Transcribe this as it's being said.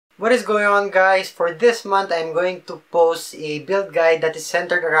What is going on, guys? For this month, I'm going to post a build guide that is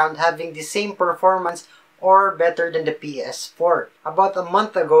centered around having the same performance or better than the PS4. About a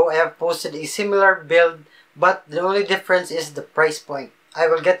month ago, I have posted a similar build, but the only difference is the price point. I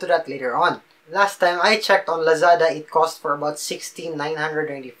will get to that later on. Last time I checked on Lazada, it cost for about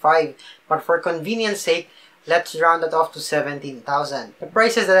 $16,995, but for convenience sake, let's round it off to 17,000. The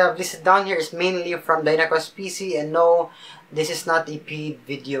prices that I have listed down here is mainly from Dynaquest PC, and no, this is not a paid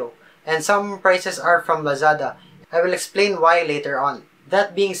video. And some prices are from Lazada. I will explain why later on.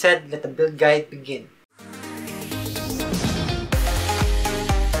 That being said, let the build guide begin.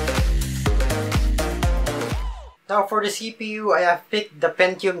 Now for the CPU, I have picked the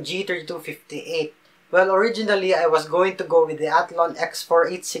Pentium G3258. Well, originally I was going to go with the Athlon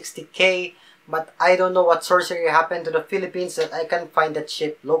X4 860K, but I don't know what sorcery happened to the Philippines that I can't find that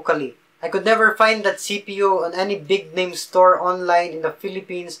chip locally. I could never find that CPU on any big name store online in the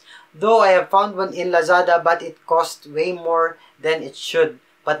Philippines, though I have found one in Lazada, but it cost way more than it should.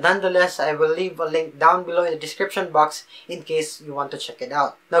 But nonetheless, I will leave a link down below in the description box in case you want to check it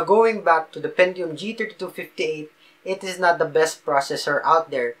out. Now going back to the Pentium G3258, it is not the best processor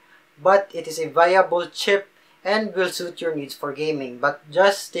out there, but it is a viable chip and will suit your needs for gaming. But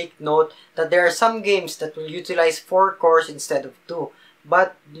just take note that there are some games that will utilize 4 cores instead of 2.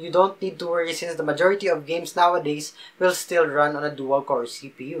 But you don't need to worry since the majority of games nowadays will still run on a dual-core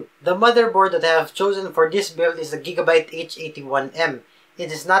CPU. The motherboard that I have chosen for this build is the Gigabyte H81M.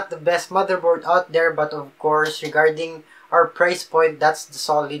 It is not the best motherboard out there, but of course, regarding our price point, that's the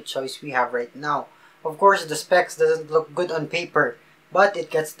solid choice we have right now. Of course, the specs doesn't look good on paper, but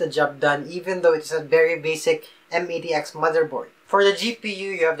it gets the job done even though it's a very basic M80X motherboard. For the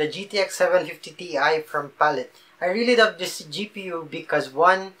GPU, you have the GTX 750 Ti from Palette. I really love this GPU because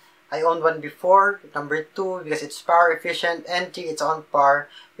 1, I owned one before, number 2, because it's power efficient, and 3, it's on par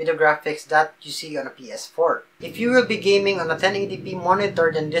with the graphics that you see on a PS4. If you will be gaming on a 1080p monitor,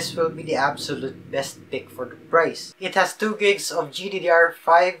 then this will be the absolute best pick for the price. It has 2 gigs of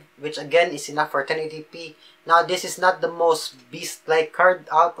GDDR5, which again is enough for 1080p. Now this is not the most beast-like card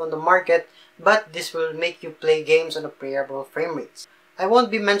out on the market, but this will make you play games on a playable frame rates. I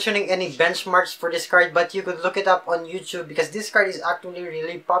won't be mentioning any benchmarks for this card, but you could look it up on YouTube because this card is actually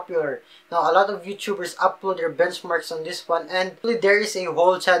really popular. Now, a lot of YouTubers upload their benchmarks on this one, and there is a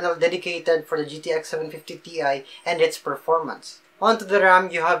whole channel dedicated for the GTX 750 Ti and its performance. Onto the RAM,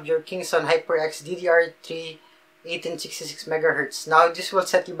 you have your Kingston HyperX DDR3 1866MHz. Now, this will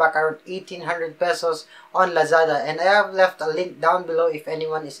set you back around 1,800 pesos on Lazada, and I have left a link down below if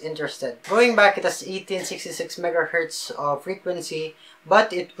anyone is interested. Going back, it has 1866MHz of frequency,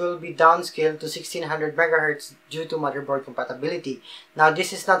 but it will be downscaled to 1600 MHz due to motherboard compatibility. Now,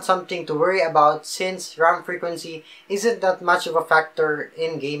 this is not something to worry about since RAM frequency isn't that much of a factor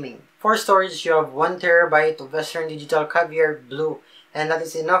in gaming. For storage, you have 1TB of Western Digital Caviar Blue, and that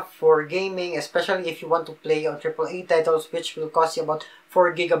is enough for gaming, especially if you want to play on AAA titles, which will cost you about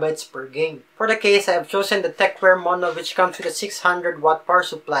 4 GB per game. For the case, I have chosen the TechWare Mono, which comes with a 600 watt power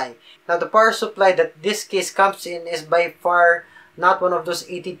supply. Now, the power supply that this case comes in is by far not one of those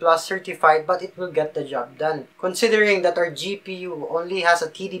 80 plus certified, but it will get the job done. Considering that our GPU only has a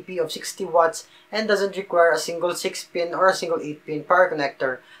TDP of 60 watts and doesn't require a single 6-pin or a single 8-pin power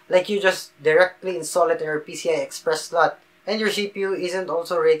connector, like you just directly install it in your PCI Express slot. And your CPU isn't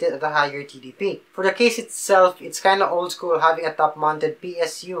also rated at a higher TDP. For the case itself, it's kinda old school having a top-mounted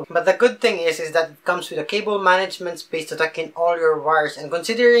PSU. But the good thing is that it comes with a cable management space to tuck in all your wires. And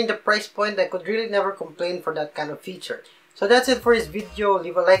considering the price point, I could really never complain for that kind of feature. So that's it for this video.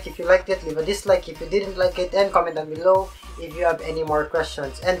 Leave a like if you liked it, leave a dislike if you didn't like it, and comment down below if you have any more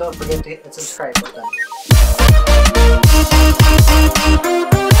questions. And don't forget to hit the subscribe button.